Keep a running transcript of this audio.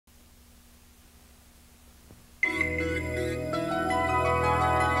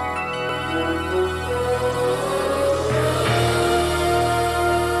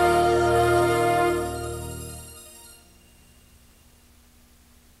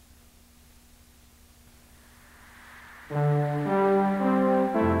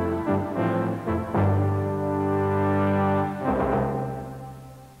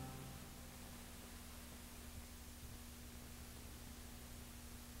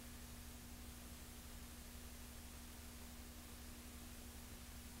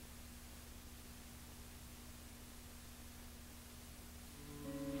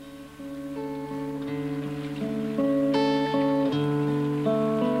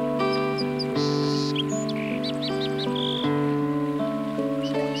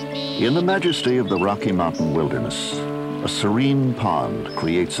In the majesty of the Rocky Mountain wilderness, a serene pond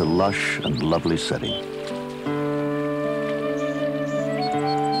creates a lush and lovely setting.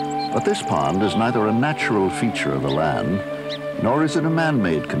 But this pond is neither a natural feature of the land, nor is it a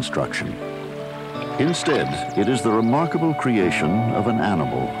man-made construction. Instead, it is the remarkable creation of an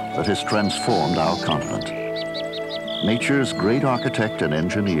animal that has transformed our continent. Nature's great architect and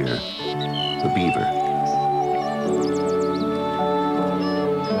engineer, the beaver.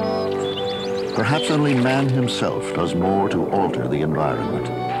 Perhaps only man himself does more to alter the environment.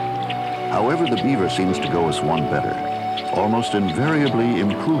 However, the beaver seems to go as one better, almost invariably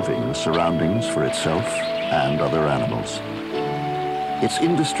improving the surroundings for itself and other animals. Its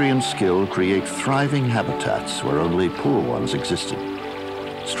industry and skill create thriving habitats where only poor ones existed.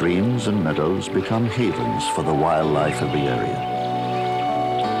 Streams and meadows become havens for the wildlife of the area.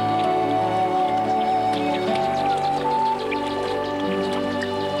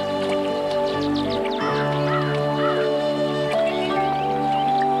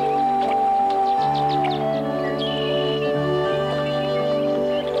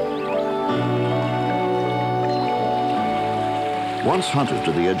 Once hunted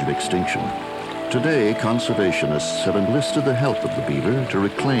to the edge of extinction, today conservationists have enlisted the help of the beaver to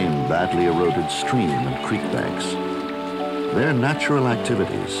reclaim badly eroded stream and creek banks. Their natural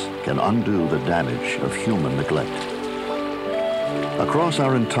activities can undo the damage of human neglect. Across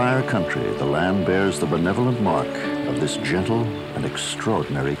our entire country, the land bears the benevolent mark of this gentle and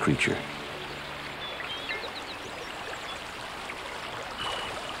extraordinary creature.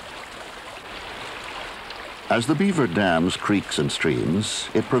 As the beaver dams creeks and streams,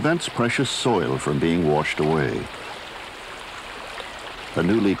 it prevents precious soil from being washed away. The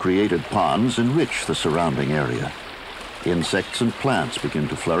newly created ponds enrich the surrounding area. Insects and plants begin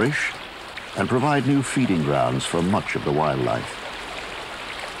to flourish and provide new feeding grounds for much of the wildlife.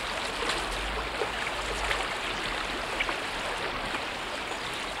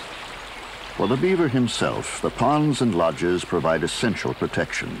 For the beaver himself, the ponds and lodges provide essential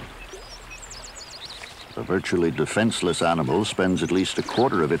protection. The virtually defenseless animal spends at least a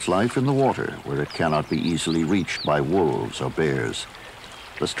quarter of its life in the water, where it cannot be easily reached by wolves or bears.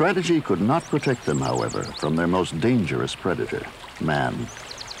 The strategy could not protect them, however, from their most dangerous predator, man.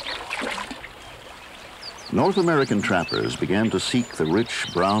 North American trappers began to seek the rich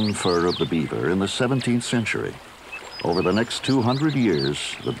brown fur of the beaver in the 17th century. Over the next 200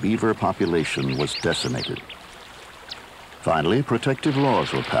 years, the beaver population was decimated. Finally, protective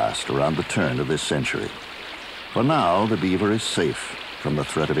laws were passed around the turn of this century. For now, the beaver is safe from the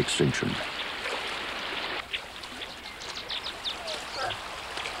threat of extinction.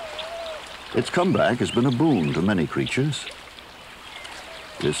 Its comeback has been a boon to many creatures.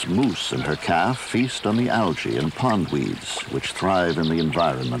 This moose and her calf feast on the algae and pondweeds which thrive in the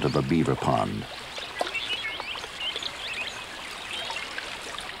environment of a beaver pond.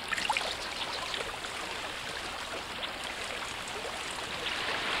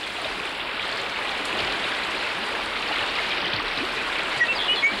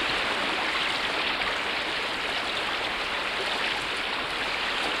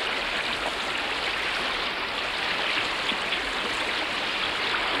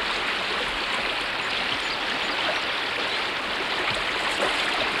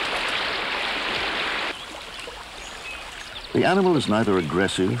 The animal is neither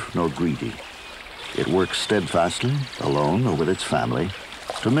aggressive nor greedy. It works steadfastly, alone or with its family,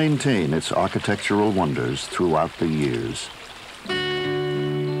 to maintain its architectural wonders throughout the years.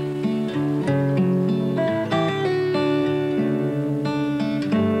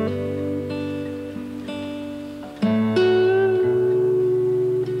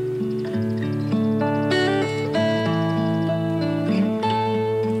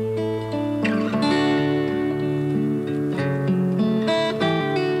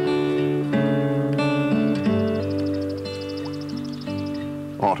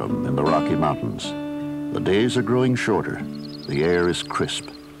 Autumn in the Rocky Mountains. The days are growing shorter. The air is crisp.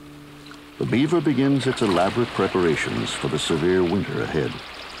 The beaver begins its elaborate preparations for the severe winter ahead.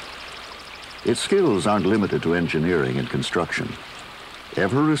 Its skills aren't limited to engineering and construction.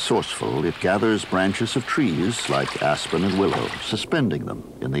 Ever resourceful, it gathers branches of trees like aspen and willow, suspending them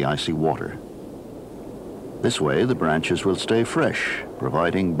in the icy water. This way, the branches will stay fresh,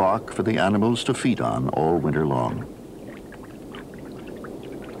 providing bark for the animals to feed on all winter long.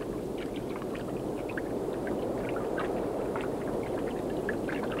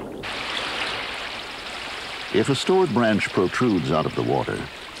 If a stored branch protrudes out of the water,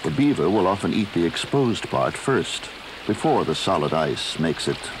 the beaver will often eat the exposed part first, before the solid ice makes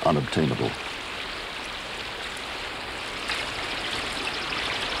it unobtainable.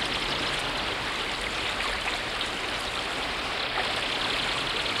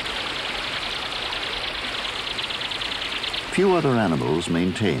 Few other animals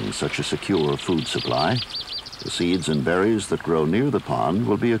maintain such a secure food supply. The seeds and berries that grow near the pond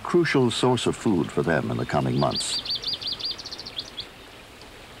will be a crucial source of food for them in the coming months.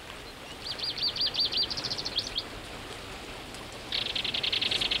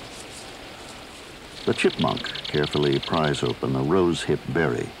 The chipmunk carefully pries open a rose-hip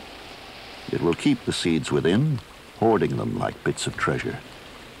berry. It will keep the seeds within, hoarding them like bits of treasure.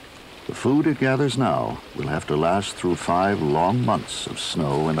 The food it gathers now will have to last through 5 long months of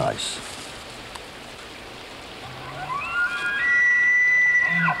snow and ice.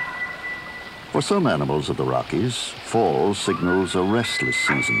 For some animals of the Rockies, fall signals a restless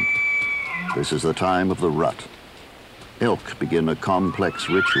season. This is the time of the rut. Elk begin a complex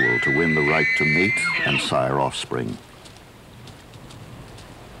ritual to win the right to mate and sire offspring.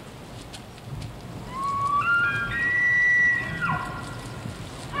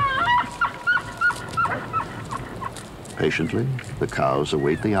 Patiently, the cows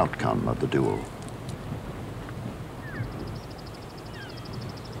await the outcome of the duel.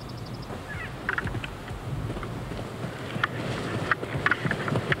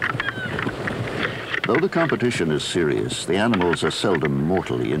 Though the competition is serious, the animals are seldom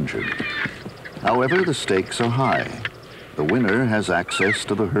mortally injured. However, the stakes are high. The winner has access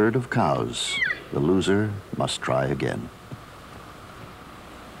to the herd of cows. The loser must try again.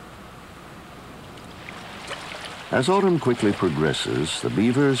 As autumn quickly progresses, the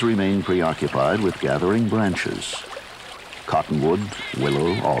beavers remain preoccupied with gathering branches. Cottonwood,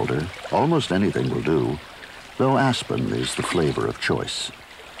 willow, alder, almost anything will do, though aspen is the flavor of choice.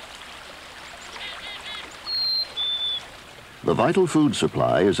 The vital food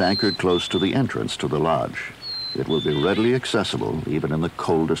supply is anchored close to the entrance to the lodge. It will be readily accessible even in the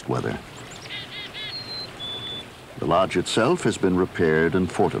coldest weather. The lodge itself has been repaired and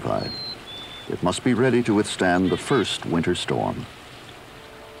fortified. It must be ready to withstand the first winter storm.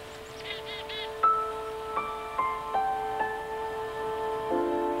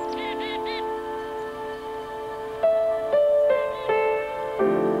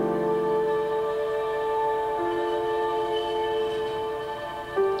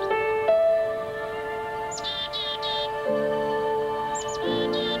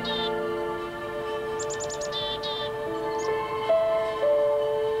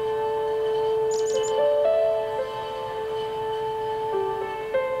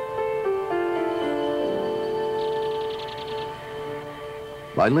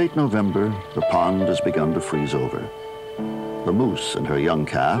 By late November, the pond has begun to freeze over. The moose and her young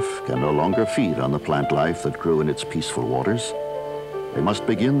calf can no longer feed on the plant life that grew in its peaceful waters. They must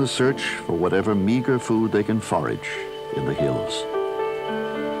begin the search for whatever meager food they can forage in the hills.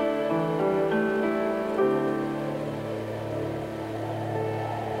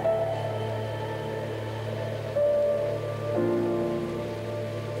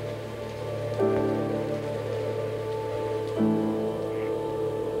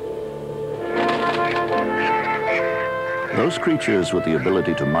 Those creatures with the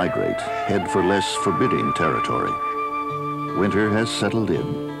ability to migrate head for less forbidding territory. Winter has settled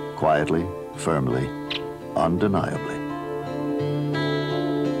in, quietly, firmly, undeniably.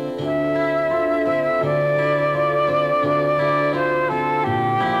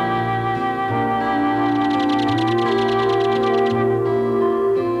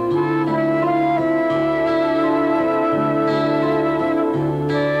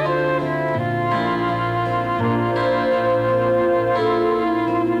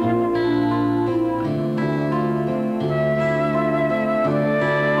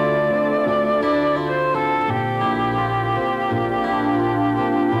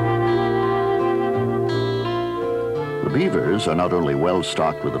 Beavers are not only well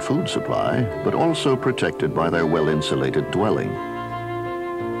stocked with a food supply, but also protected by their well-insulated dwelling.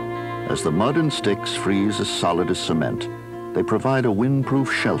 As the mud and sticks freeze as solid as cement, they provide a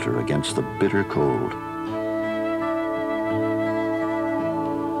windproof shelter against the bitter cold.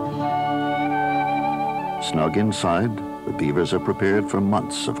 Snug inside, the beavers are prepared for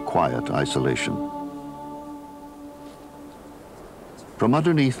months of quiet isolation. From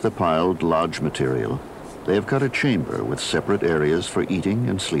underneath the piled lodge material, they have cut a chamber with separate areas for eating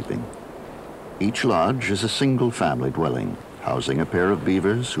and sleeping. Each lodge is a single family dwelling, housing a pair of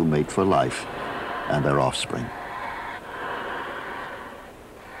beavers who mate for life and their offspring.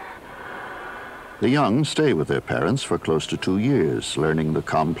 The young stay with their parents for close to 2 years, learning the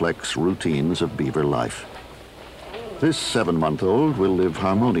complex routines of beaver life. This 7-month-old will live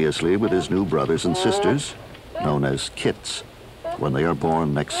harmoniously with his new brothers and sisters, known as kits, when they are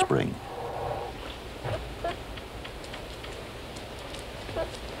born next spring.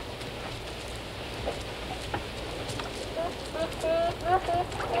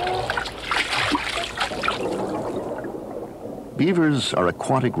 Beavers are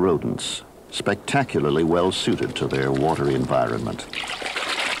aquatic rodents, spectacularly well suited to their watery environment.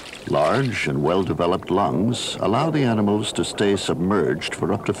 Large and well-developed lungs allow the animals to stay submerged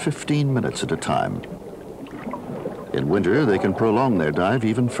for up to 15 minutes at a time. In winter, they can prolong their dive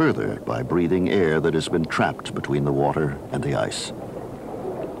even further by breathing air that has been trapped between the water and the ice.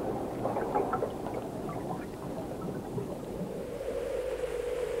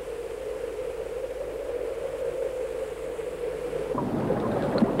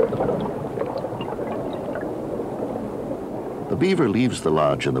 The beaver leaves the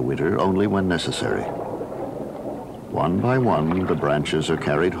lodge in the winter only when necessary. One by one, the branches are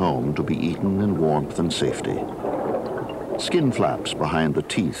carried home to be eaten in warmth and safety. Skin flaps behind the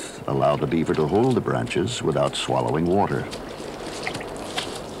teeth allow the beaver to hold the branches without swallowing water.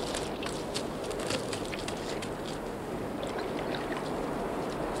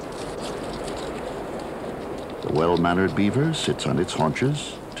 The well-mannered beaver sits on its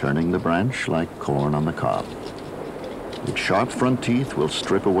haunches, turning the branch like corn on the cob. Its sharp front teeth will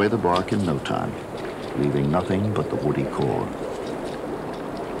strip away the bark in no time, leaving nothing but the woody core.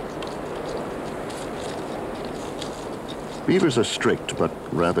 Beavers are strict but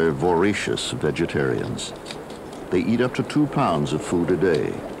rather voracious vegetarians. They eat up to 2 pounds of food a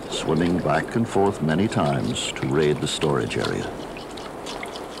day, swimming back and forth many times to raid the storage area.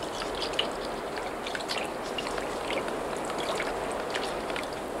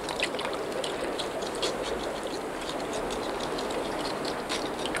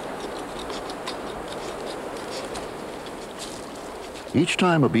 Each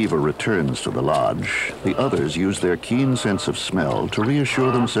time a beaver returns to the lodge, the others use their keen sense of smell to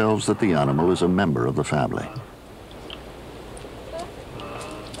reassure themselves that the animal is a member of the family.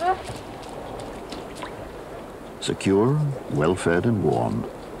 Secure, well-fed and warm,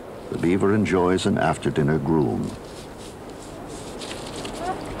 the beaver enjoys an after-dinner groom.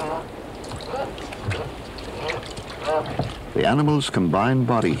 The animal's combined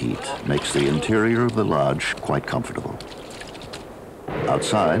body heat makes the interior of the lodge quite comfortable.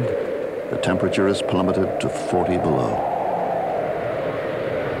 Outside, the temperature is plummeted to 40 below.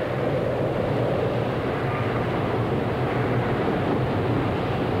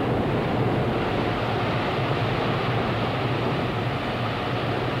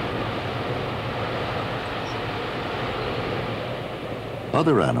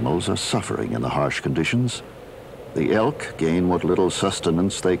 Other animals are suffering in the harsh conditions. The elk gain what little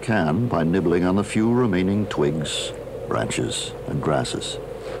sustenance they can by nibbling on the few remaining twigs, branches, and grasses.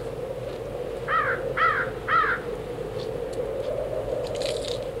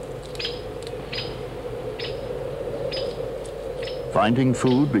 Finding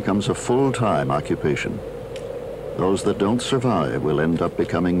food becomes a full-time occupation. Those that don't survive will end up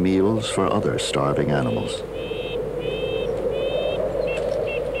becoming meals for other starving animals.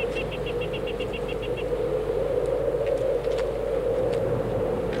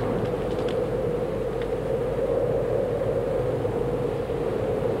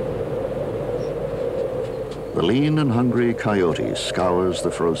 The lean and hungry coyote scours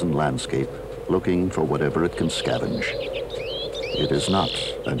the frozen landscape, looking for whatever it can scavenge. It is not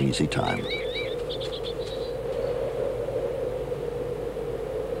an easy time.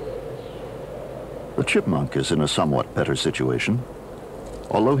 The chipmunk is in a somewhat better situation.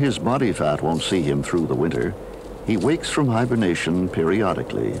 Although his body fat won't see him through the winter, he wakes from hibernation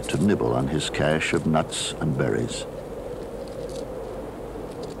periodically to nibble on his cache of nuts and berries.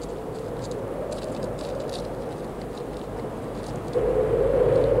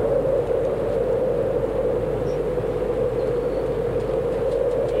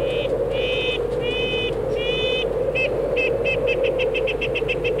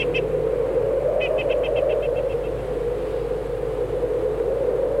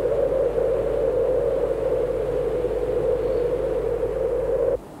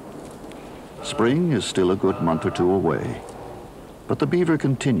 Spring is still a good month or two away, but the beaver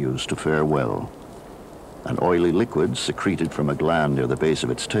continues to fare well. An oily liquid secreted from a gland near the base of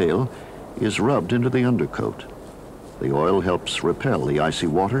its tail is rubbed into the undercoat. The oil helps repel the icy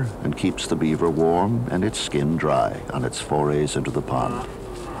water and keeps the beaver warm and its skin dry on its forays into the pond.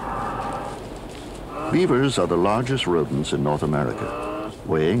 Beavers are the largest rodents in North America,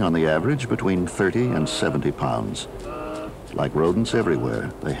 weighing on the average between 30 and 70 pounds. Like rodents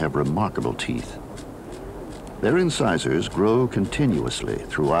everywhere, they have remarkable teeth. Their incisors grow continuously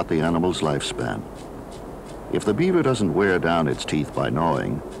throughout the animal's lifespan. If the beaver doesn't wear down its teeth by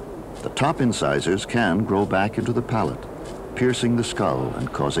gnawing, the top incisors can grow back into the palate, piercing the skull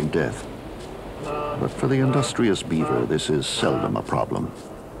and causing death. But for the industrious beaver, this is seldom a problem.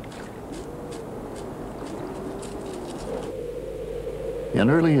 In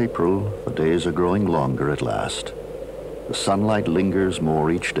early April, the days are growing longer at last. The sunlight lingers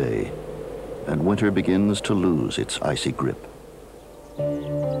more each day, and winter begins to lose its icy grip.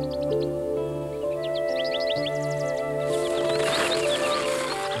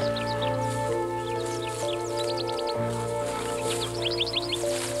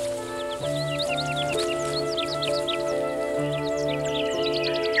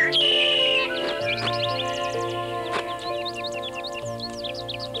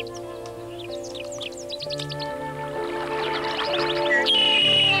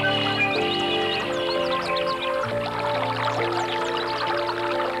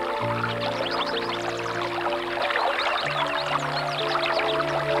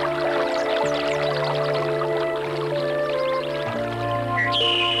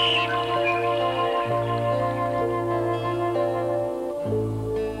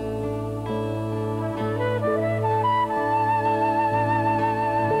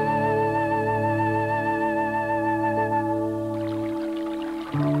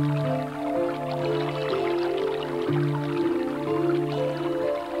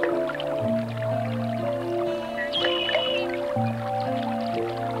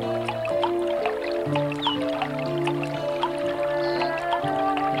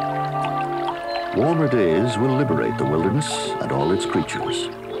 Warmer days will liberate the wilderness and all its creatures.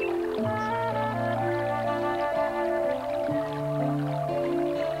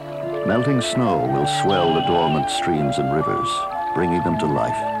 Melting snow will swell the dormant streams and rivers, bringing them to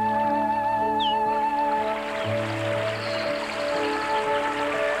life.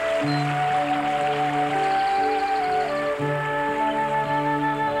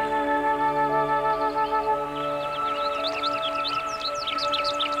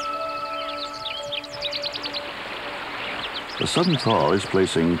 The sudden thaw is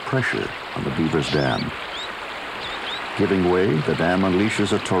placing pressure on the Beaver's dam. Giving way, the dam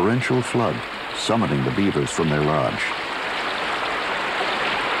unleashes a torrential flood, summoning the beavers from their lodge.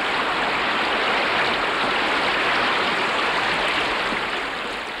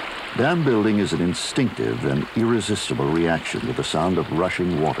 Dam building is an instinctive and irresistible reaction to the sound of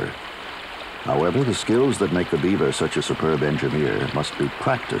rushing water. However, the skills that make the beaver such a superb engineer must be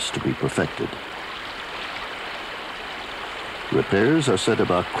practiced to be perfected. Repairs are set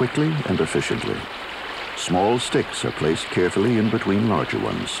about quickly and efficiently. Small sticks are placed carefully in between larger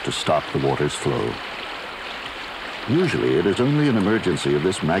ones to stop the water's flow. Usually, it is only an emergency of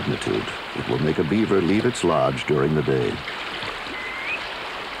this magnitude that will make a beaver leave its lodge during the day.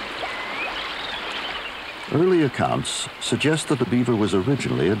 Early accounts suggest that the beaver was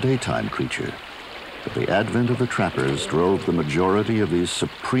originally a daytime creature, but the advent of the trappers drove the majority of these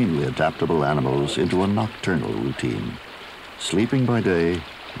supremely adaptable animals into a nocturnal routine, sleeping by day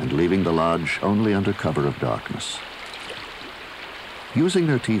and leaving the lodge only under cover of darkness. Using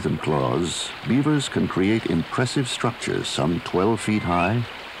their teeth and claws, beavers can create impressive structures some 12 feet high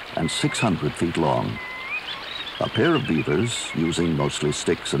and 600 feet long. A pair of beavers, using mostly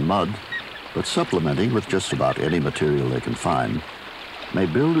sticks and mud, but supplementing with just about any material they can find, may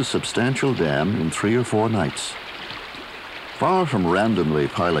build a substantial dam in 3 or 4 nights. Far from randomly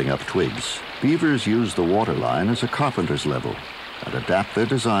piling up twigs, beavers use the water line as a carpenter's level and adapt their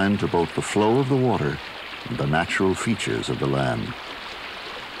design to both the flow of the water and the natural features of the land.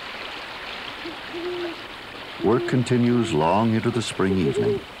 Work continues long into the spring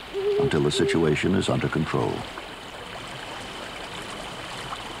evening until the situation is under control.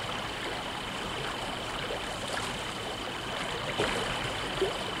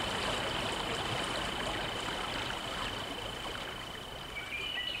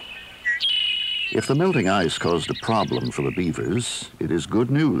 If the melting ice caused a problem for the beavers, it is good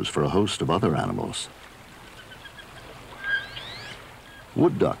news for a host of other animals.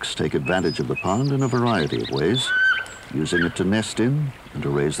 Wood ducks take advantage of the pond in a variety of ways, using it to nest in and to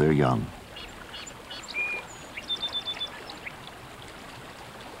raise their young.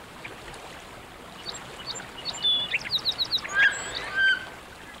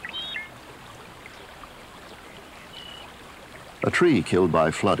 A tree killed by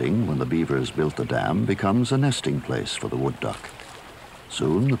flooding when the beavers built the dam becomes a nesting place for the wood duck.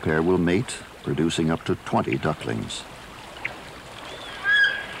 Soon the pair will mate, producing up to 20 ducklings.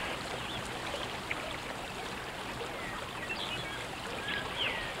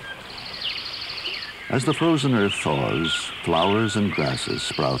 As the frozen earth thaws, flowers and grasses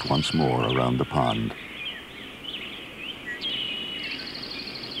sprout once more around the pond.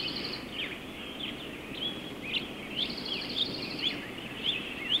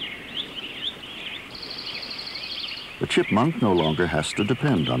 The chipmunk no longer has to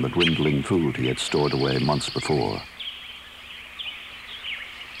depend on the dwindling food he had stored away months before.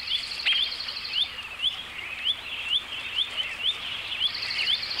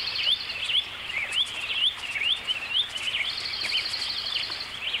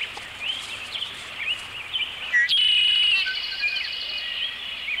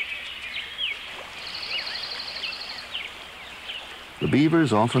 The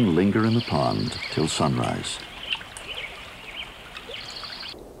beavers often linger in the pond till sunrise.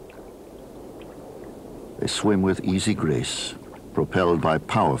 They swim with easy grace, propelled by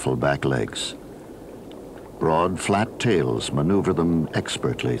powerful back legs. Broad, flat tails maneuver them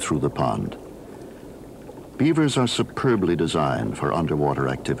expertly through the pond. Beavers are superbly designed for underwater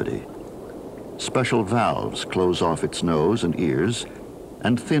activity. Special valves close off its nose and ears,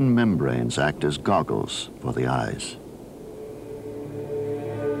 and thin membranes act as goggles for the eyes.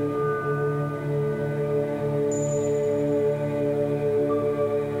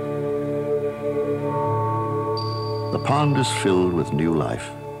 The pond is filled with new life.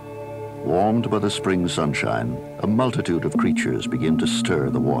 Warmed by the spring sunshine, a multitude of creatures begin to stir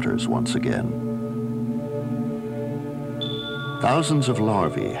the waters once again. Thousands of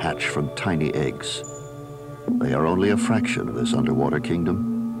larvae hatch from tiny eggs. They are only a fraction of this underwater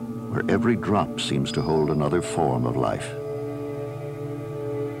kingdom, where every drop seems to hold another form of life.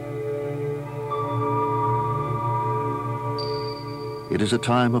 It is a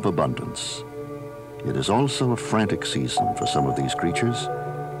time of abundance. It is also a frantic season for some of these creatures.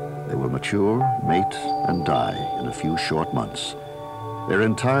 They will mature, mate, and die in a few short months, their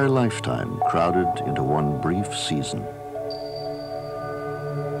entire lifetime crowded into one brief season.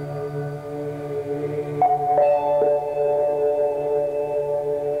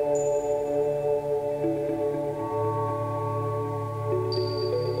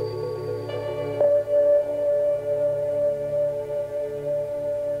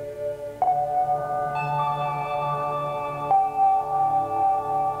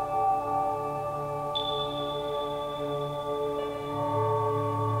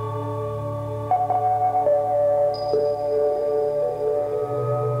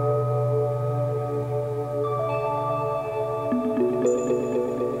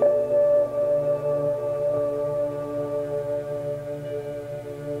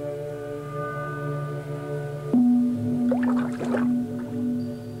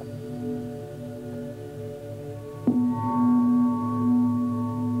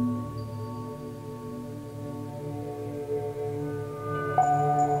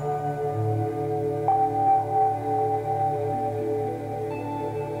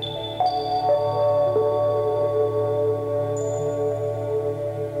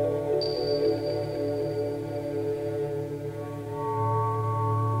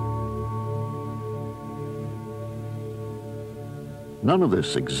 None of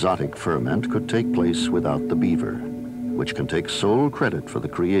this exotic ferment could take place without the beaver, which can take sole credit for the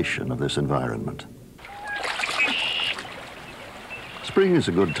creation of this environment. Spring is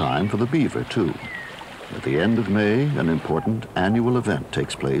a good time for the beaver, too. At the end of May, an important annual event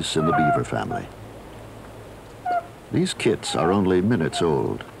takes place in the beaver family. These kits are only minutes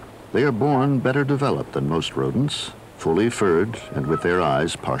old. They are born better developed than most rodents, fully furred and with their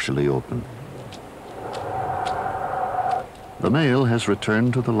eyes partially open. The male has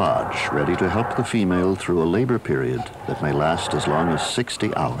returned to the lodge, ready to help the female through a labor period that may last as long as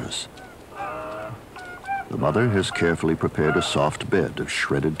 60 hours. The mother has carefully prepared a soft bed of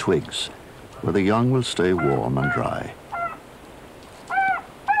shredded twigs, where the young will stay warm and dry.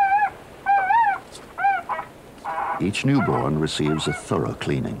 Each newborn receives a thorough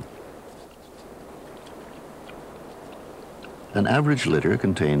cleaning. An average litter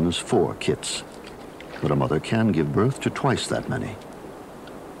contains 4 kits, but a mother can give birth to twice that many.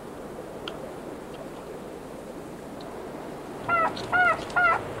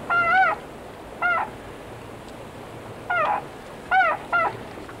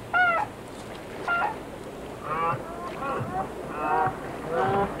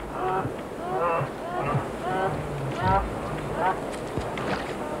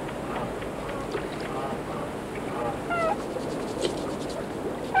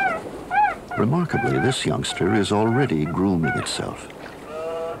 Remarkably, this youngster is already grooming itself.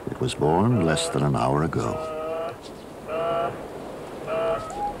 It was born less than an hour ago.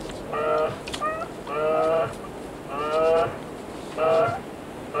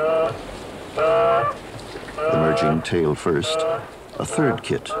 Emerging tail first, a third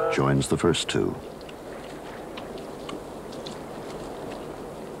kit joins the first 2.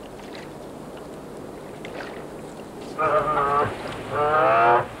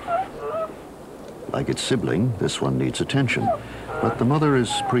 Like its sibling, this one needs attention, but the mother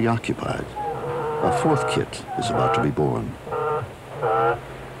is preoccupied. A 4th kit is about to be born.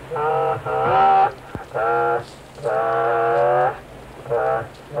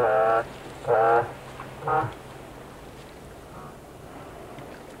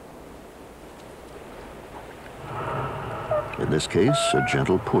 In this case, a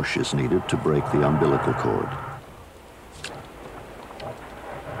gentle push is needed to break the umbilical cord.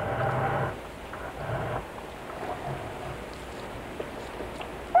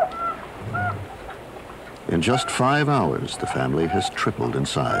 In just 5 hours, the family has tripled in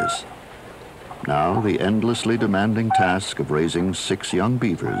size. Now, the endlessly demanding task of raising 6 young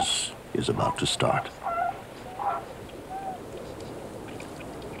beavers is about to start.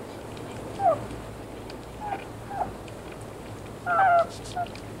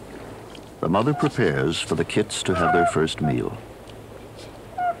 The mother prepares for the kits to have their first meal.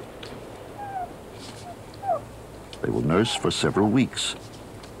 They will nurse for several weeks,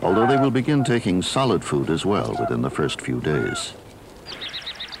 although they will begin taking solid food as well within the first few days.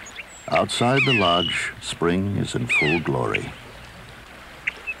 Outside the lodge, spring is in full glory.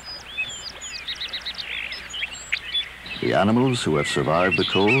 The animals who have survived the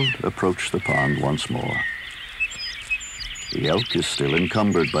cold approach the pond once more. The elk is still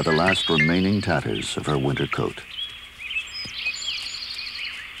encumbered by the last remaining tatters of her winter coat.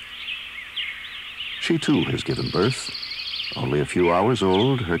 She too has given birth. Only a few hours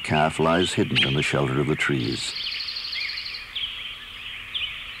old, her calf lies hidden in the shelter of the trees.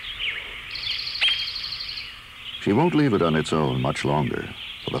 She won't leave it on its own much longer,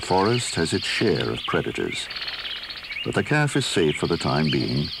 for the forest has its share of predators. But the calf is safe for the time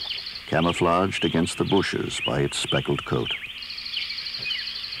being, camouflaged against the bushes by its speckled coat.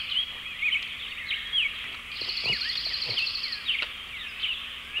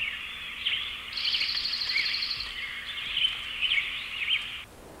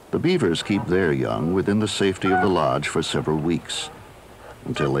 The beavers keep their young within the safety of the lodge for several weeks.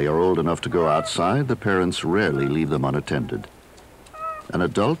 Until they are old enough to go outside, the parents rarely leave them unattended. An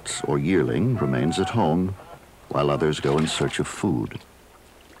adult or yearling remains at home, while others go in search of food.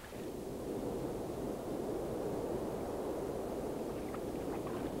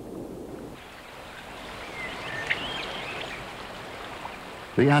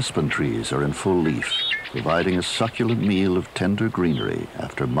 The aspen trees are in full leaf, providing a succulent meal of tender greenery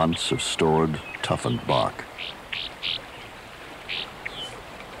after months of stored, toughened bark.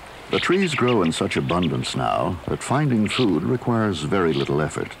 The trees grow in such abundance now that finding food requires very little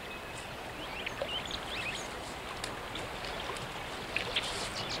effort.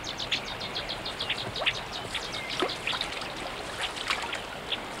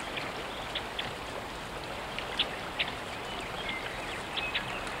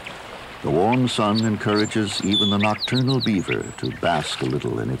 The warm sun encourages even the nocturnal beaver to bask a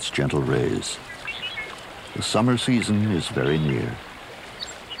little in its gentle rays. The summer season is very near.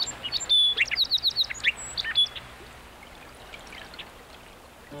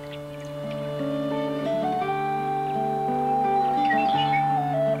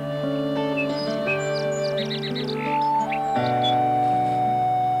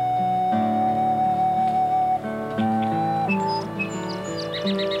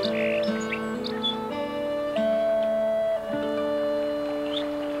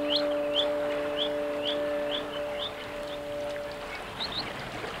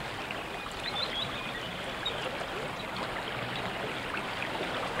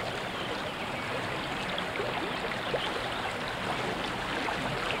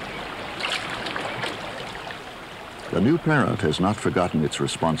 The new parent has not forgotten its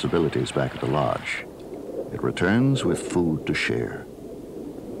responsibilities back at the lodge. It returns with food to share.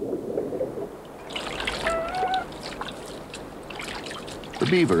 The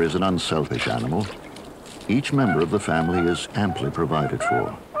beaver is an unselfish animal. Each member of the family is amply provided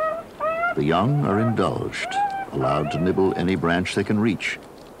for. The young are indulged, allowed to nibble any branch they can reach,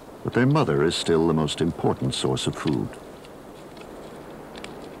 but their mother is still the most important source of food.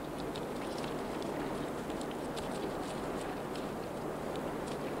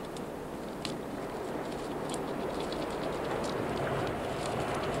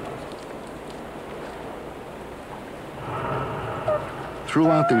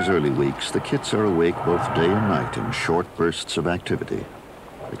 Throughout these early weeks, the kits are awake both day and night in short bursts of activity,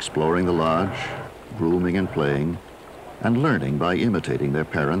 exploring the lodge, grooming and playing, and learning by imitating their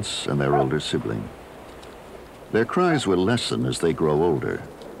parents and their older sibling. Their cries will lessen as they grow older,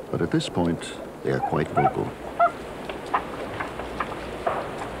 but at this point, they are quite vocal.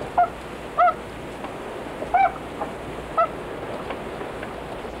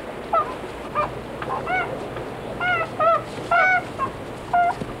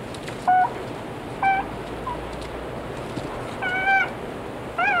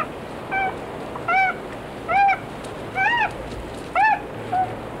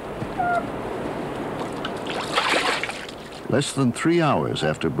 Less than 3 hours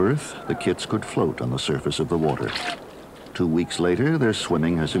after birth, the kits could float on the surface of the water. 2 weeks later, their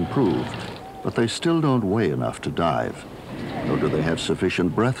swimming has improved, but they still don't weigh enough to dive, nor do they have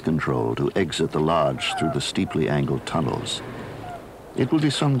sufficient breath control to exit the lodge through the steeply angled tunnels. It will be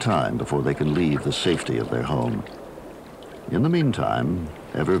some time before they can leave the safety of their home. In the meantime,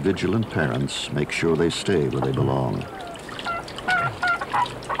 ever vigilant parents make sure they stay where they belong.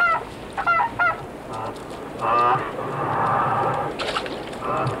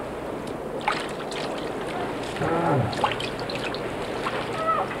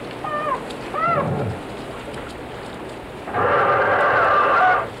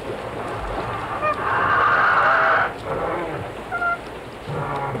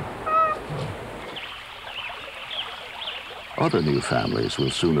 Other new families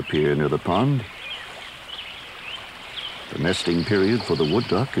will soon appear near the pond. The nesting period for the wood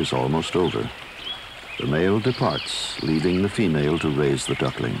duck is almost over. The male departs, leaving the female to raise the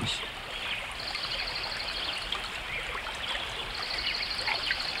ducklings.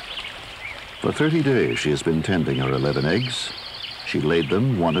 For 30 days she has been tending her 11 eggs. She laid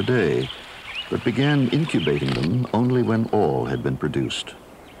them one a day, but began incubating them only when all had been produced.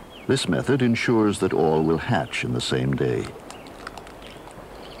 This method ensures that all will hatch in the same day.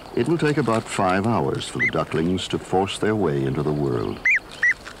 It will take about 5 hours for the ducklings to force their way into the world.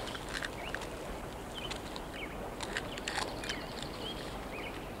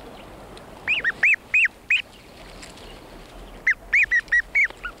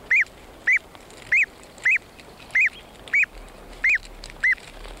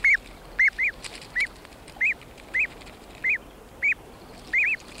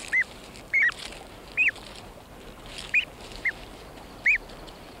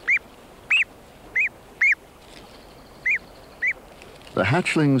 The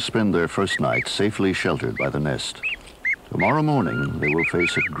hatchlings spend their first night safely sheltered by the nest. Tomorrow morning, they will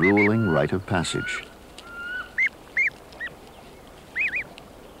face a grueling rite of passage.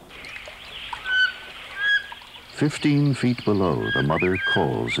 "15 feet below, the mother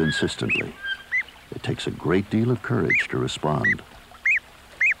calls insistently. It takes a great deal of courage to respond.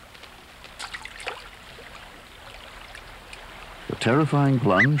 The terrifying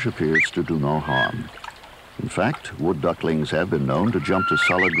plunge appears to do no harm. In fact, wood ducklings have been known to jump to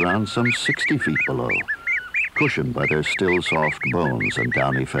solid ground some 60 feet below, cushioned by their still soft bones and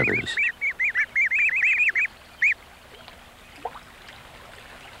downy feathers.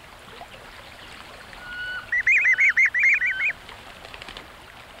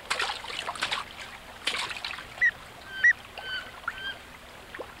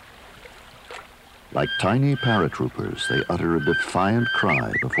 Like tiny paratroopers, they utter a defiant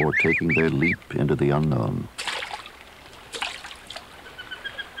cry before taking their leap into the unknown.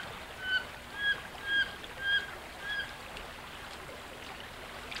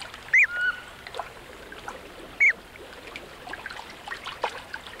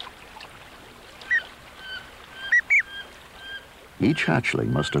 Each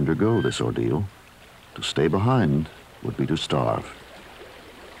hatchling must undergo this ordeal. To stay behind would be to starve.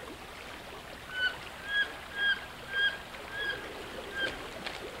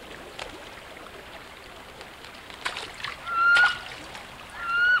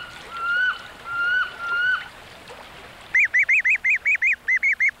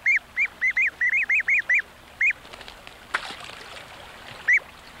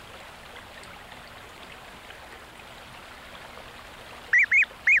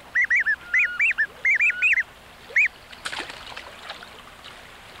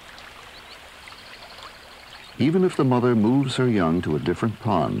 Even if the mother moves her young to a different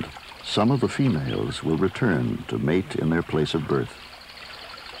pond, some of the females will return to mate in their place of birth.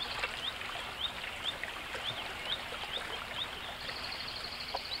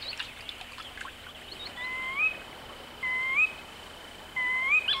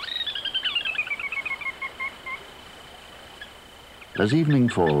 As evening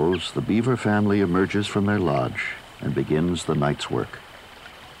falls, the Beaver family emerges from their lodge and begins the night's work.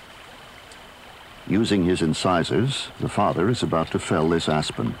 Using his incisors, the father is about to fell this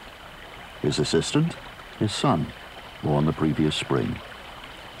aspen. His assistant, his son, born the previous spring.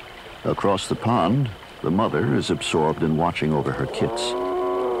 Across the pond, the mother is absorbed in watching over her kits.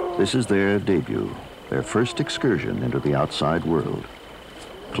 This is their debut, their first excursion into the outside world.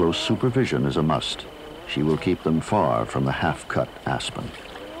 Close supervision is a must. She will keep them far from the half-cut aspen.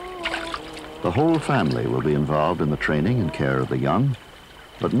 The whole family will be involved in the training and care of the young,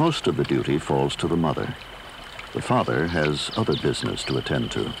 but most of the duty falls to the mother. The father has other business to attend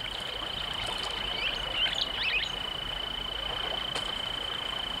to.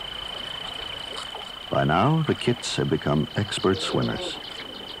 By now, the kits have become expert swimmers.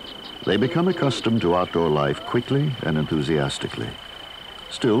 They become accustomed to outdoor life quickly and enthusiastically.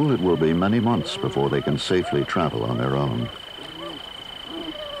 Still, it will be many months before they can safely travel on their own.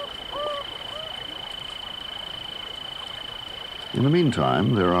 In the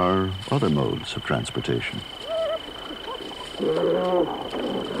meantime, there are other modes of transportation.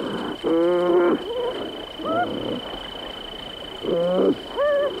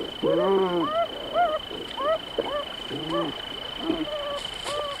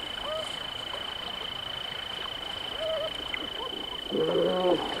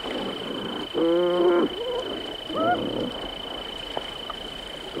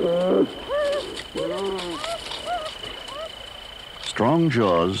 Strong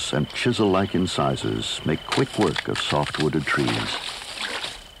jaws and chisel-like incisors make quick work of soft-wooded trees.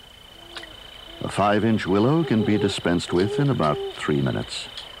 A 5-inch willow can be dispensed with in about 3 minutes.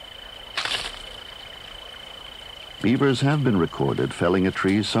 Beavers have been recorded felling a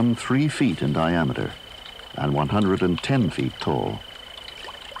tree some 3 feet in diameter and 110 feet tall.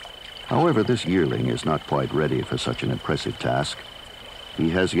 However, this yearling is not quite ready for such an impressive task.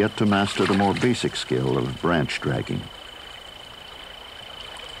 He has yet to master the more basic skill of branch dragging.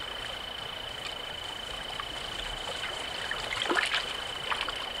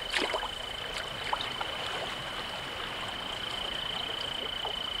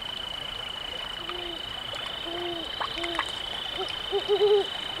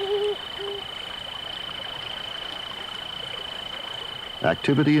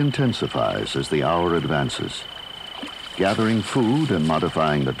 Activity intensifies as the hour advances. Gathering food and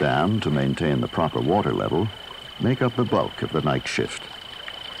modifying the dam to maintain the proper water level make up the bulk of the night shift.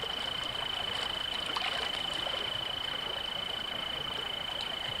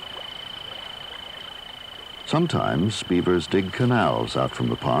 Sometimes beavers dig canals out from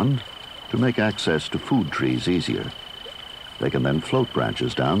the pond to make access to food trees easier. They can then float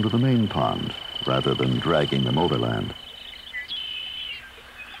branches down to the main pond rather than dragging them overland.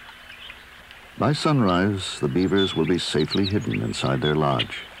 By sunrise, the beavers will be safely hidden inside their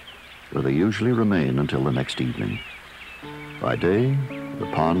lodge, where they usually remain until the next evening. By day, the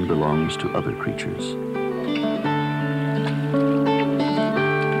pond belongs to other creatures.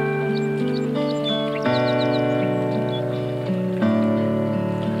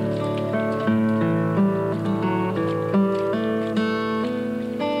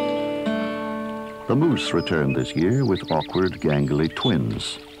 The moose returned this year with awkward, gangly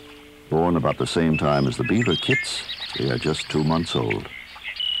twins. Born about the same time as the beaver kits, they are just 2 months old.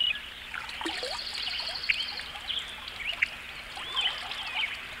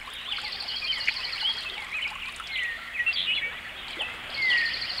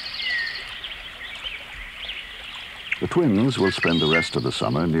 The twins will spend the rest of the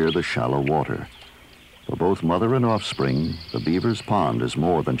summer near the shallow water. For both mother and offspring, the beaver's pond is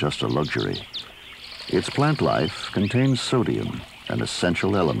more than just a luxury. Its plant life contains sodium, an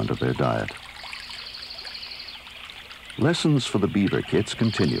essential element of their diet. Lessons for the beaver kits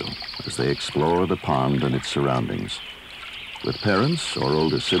continue as they explore the pond and its surroundings. With parents or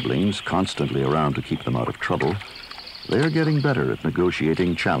older siblings constantly around to keep them out of trouble, they are getting better at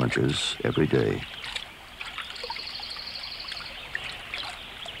negotiating challenges every day.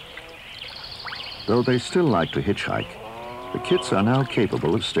 Though they still like to hitchhike, the kits are now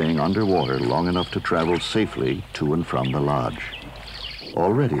capable of staying underwater long enough to travel safely to and from the lodge.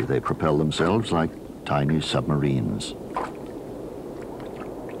 Already they propel themselves like tiny submarines.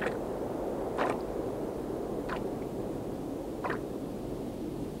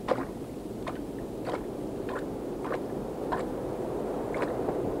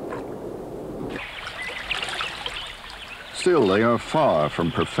 Still, they are far from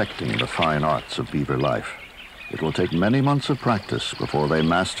perfecting the fine arts of beaver life. It will take many months of practice before they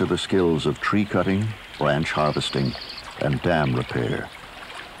master the skills of tree cutting, branch harvesting, and dam repair.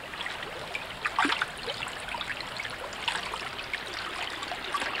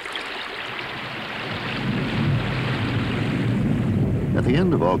 At the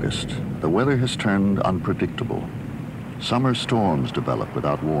end of August, the weather has turned unpredictable. Summer storms develop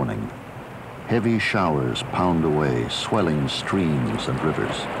without warning. Heavy showers pound away, swelling streams and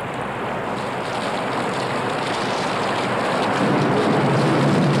rivers.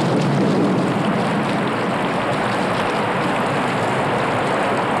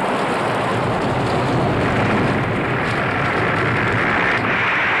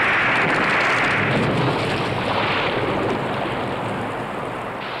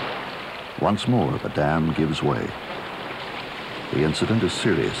 Once more, the dam gives way. The incident is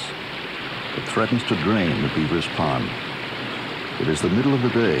serious. It threatens to drain the beaver's pond. It is the middle of the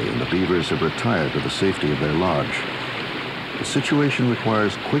day and the beavers have retired to the safety of their lodge. The situation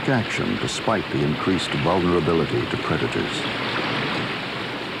requires quick action despite the increased vulnerability to predators.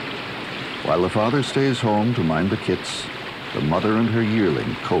 While the father stays home to mind the kits, the mother and her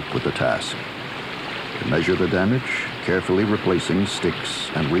yearling cope with the task. To measure the damage, carefully replacing sticks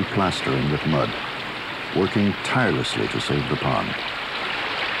and replastering with mud, working tirelessly to save the pond.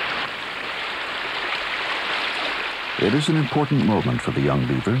 It is an important moment for the young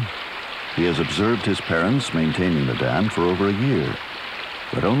beaver. He has observed his parents maintaining the dam for over a year,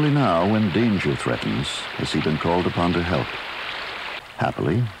 but only now, when danger threatens, has he been called upon to help.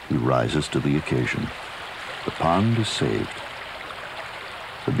 Happily, he rises to the occasion. The pond is saved.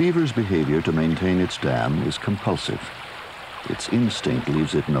 The beaver's behavior to maintain its dam is compulsive. Its instinct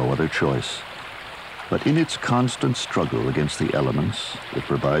leaves it no other choice. But in its constant struggle against the elements, it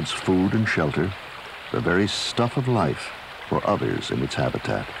provides food and shelter, the very stuff of life for others in its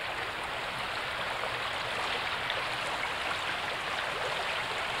habitat.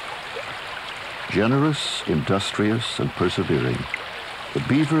 Generous, industrious, and persevering, the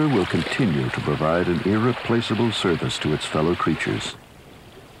beaver will continue to provide an irreplaceable service to its fellow creatures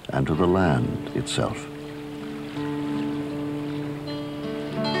and to the land itself.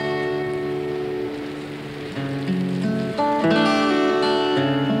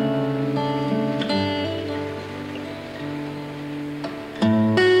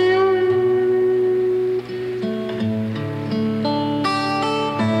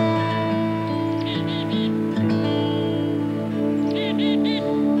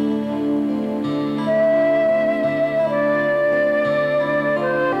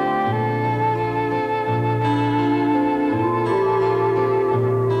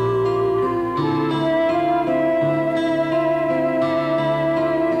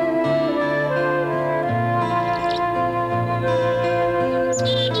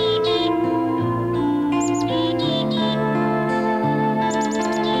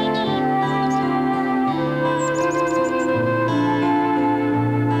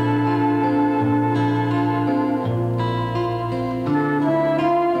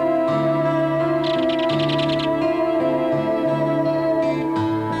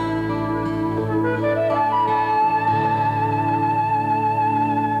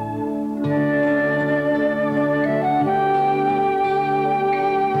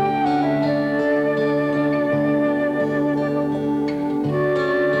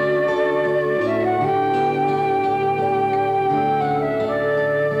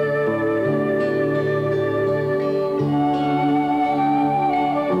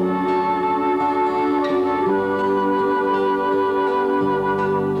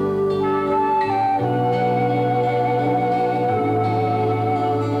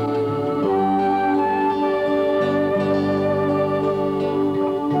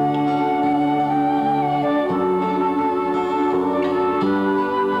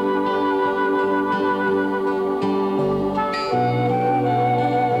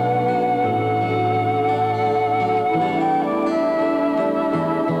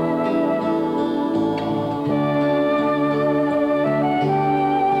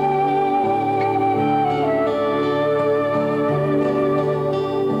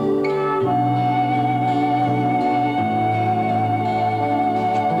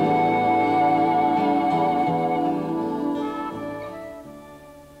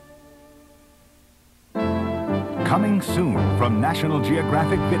 Coming soon from National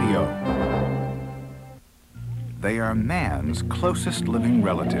Geographic Video. They are man's closest living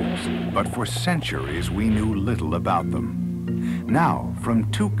relatives, but for centuries we knew little about them. Now,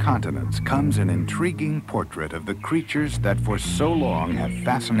 from two continents comes an intriguing portrait of the creatures that for so long have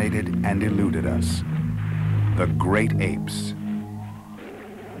fascinated and eluded us. The great apes.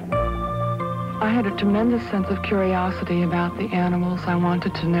 I had a tremendous sense of curiosity about the animals. I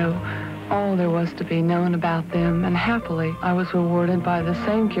wanted to know all there was to be known about them, and happily I was rewarded by the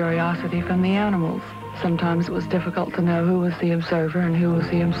same curiosity from the animals. Sometimes it was difficult to know who was the observer and who was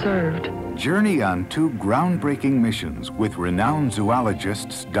the observed. Journey on two groundbreaking missions with renowned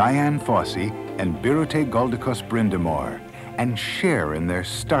zoologists Diane Fossey and Birute Goldikos Brindamore, and share in their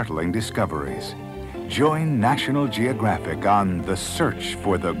startling discoveries. Join National Geographic on the search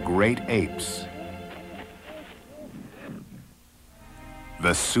for the great apes.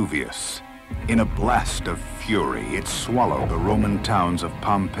 Vesuvius. In a blast of fury, it swallowed the Roman towns of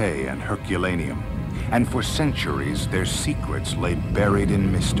Pompeii and Herculaneum, and for centuries their secrets lay buried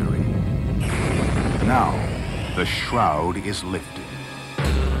in mystery. Now, the shroud is lifted.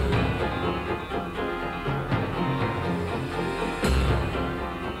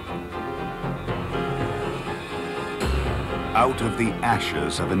 Out of the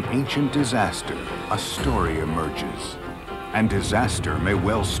ashes of an ancient disaster, a story emerges. And disaster may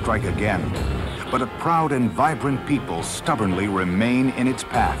well strike again, but a proud and vibrant people stubbornly remain in its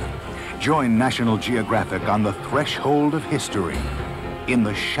path. Join National Geographic on the threshold of history, in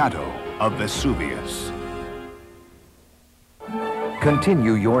the shadow of Vesuvius.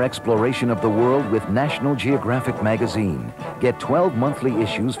 Continue your exploration of the world with National Geographic magazine. Get 12 monthly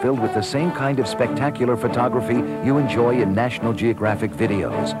issues filled with the same kind of spectacular photography you enjoy in National Geographic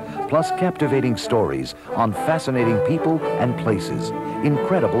videos, plus captivating stories on fascinating people and places,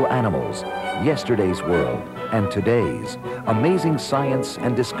 incredible animals, yesterday's world and today's, amazing science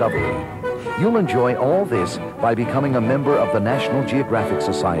and discovery. You'll enjoy all this by becoming a member of the National Geographic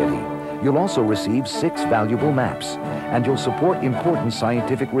Society. You'll also receive 6 valuable maps, and you'll support important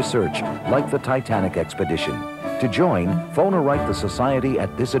scientific research like the Titanic expedition. To join, phone or write the Society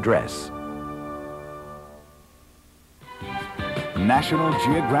at this address. National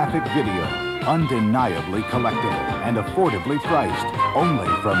Geographic Video, undeniably collectible and affordably priced, only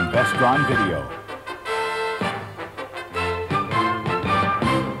from Vestron Video.